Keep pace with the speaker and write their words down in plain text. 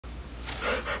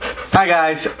Hi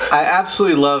guys, I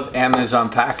absolutely love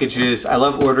Amazon packages. I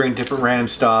love ordering different random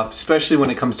stuff, especially when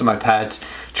it comes to my pets,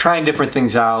 trying different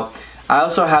things out. I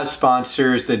also have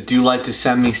sponsors that do like to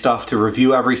send me stuff to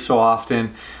review every so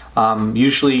often.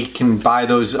 Usually can buy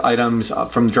those items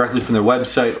directly from their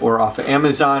website or off of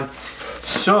Amazon.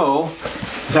 So,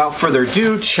 without further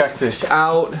ado, check this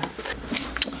out.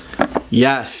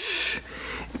 Yes,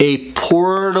 a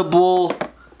portable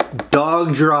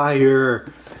dog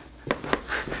dryer.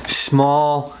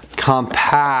 Small,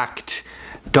 compact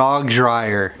dog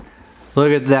dryer.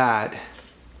 Look at that.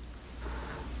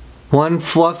 One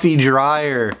fluffy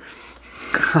dryer.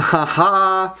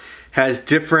 Has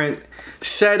different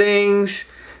settings,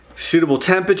 suitable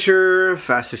temperature,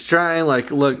 fastest drying.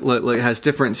 Like look, it has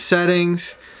different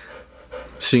settings.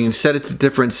 So you can set it to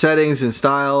different settings and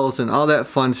styles and all that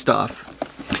fun stuff.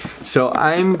 So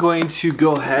I'm going to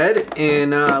go ahead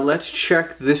and let's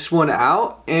check this one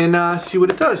out and see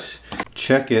what it does.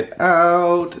 Check it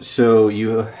out. So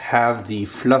you have the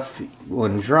fluffy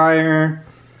one dryer.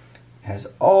 Has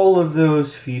all of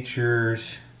those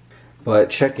features.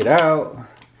 But check it out.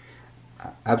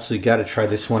 I absolutely got to try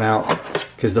this one out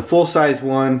because the full-size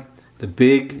one, the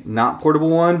big, not portable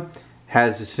one,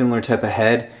 has a similar type of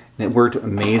head and it worked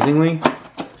amazingly.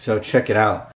 So check it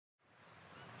out.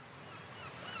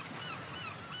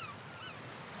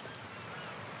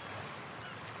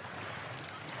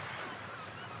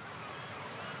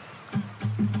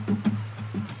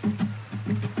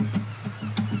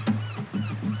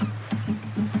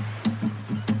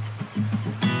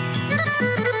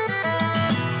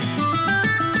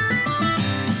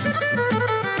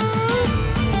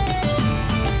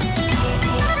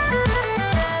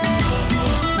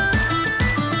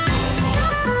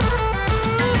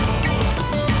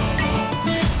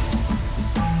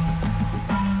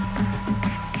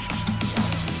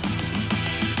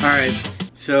 Alright,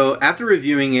 so after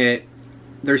reviewing it,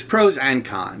 there's pros and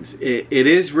cons. It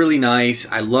is really nice.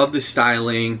 I love the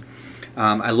styling.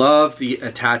 I love the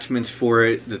attachments for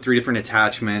it, the 3 different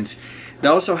attachments. It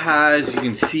also has, you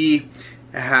can see,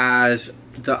 it has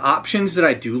the options that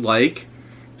I do like.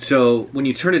 So when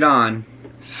you turn it on,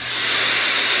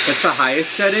 that's the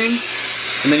highest setting.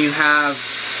 And then you have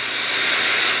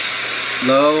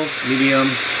low, medium,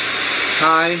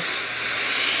 high.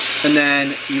 And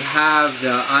then you have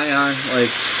the ion, like,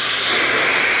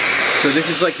 so this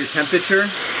is like your temperature.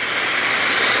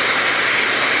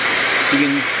 You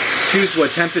can choose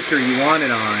what temperature you want it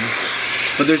on,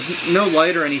 but there's no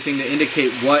light or anything to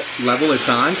indicate what level it's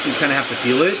on, so you kind of have to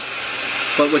feel it.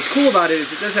 But what's cool about it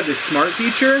is it does have this smart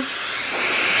feature,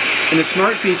 and the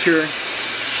smart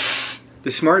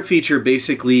feature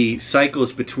basically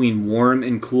cycles between warm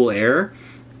and cool air.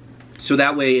 So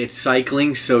that way it's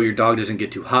cycling so your dog doesn't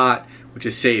get too hot, which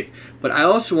is safe. But I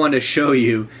also want to show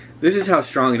you, this is how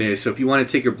strong it is. So if you want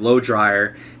to take your blow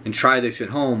dryer and try this at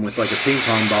home with like a ping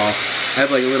pong ball, I have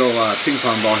like a little ping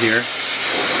pong ball here.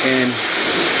 And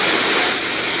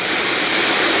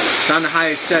it's on the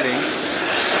highest setting.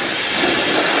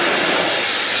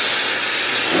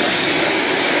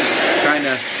 Trying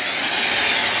to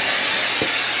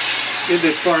get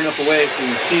this far enough away so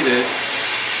you can see this.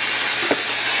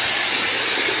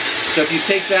 So if you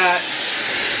take that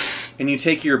and you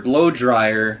take your blow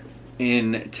dryer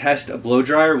and test a blow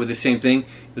dryer with the same thing,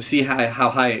 you'll see how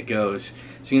high it goes.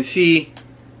 So you can see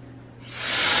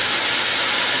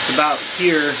it's about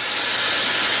here,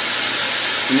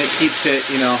 and it keeps it,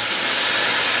 you know,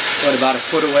 what, about a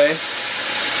foot away.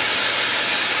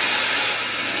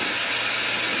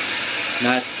 And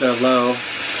that's the low,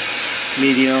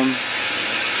 medium,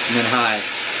 and then high.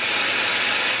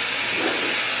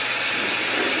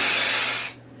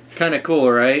 Kind of cool,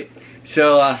 right?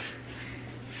 So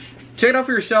check it out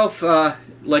for yourself.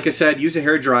 Like I said, use a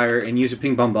hair dryer and use a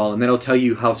ping pong ball, and that'll tell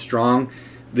you how strong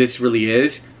this really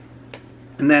is.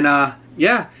 And then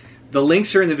yeah, the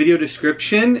links are in the video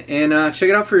description, and check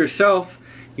it out for yourself.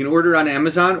 You can order it on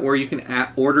Amazon, or you can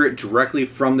order it directly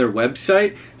from their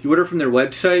website. If you order from their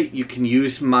website, you can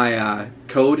use my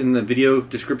code in the video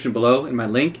description below in my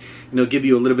link, and they'll give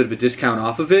you a little bit of a discount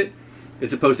off of it.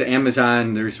 As opposed to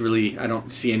Amazon, there's really, I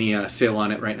don't see any sale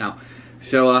on it right now.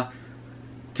 So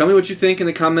tell me what you think in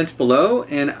the comments below.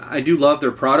 And I do love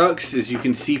their products, as you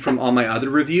can see from all my other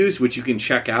reviews, which you can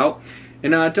check out.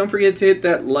 And don't forget to hit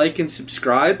that like and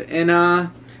subscribe.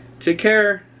 And take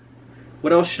care.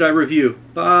 What else should I review?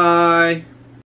 Bye.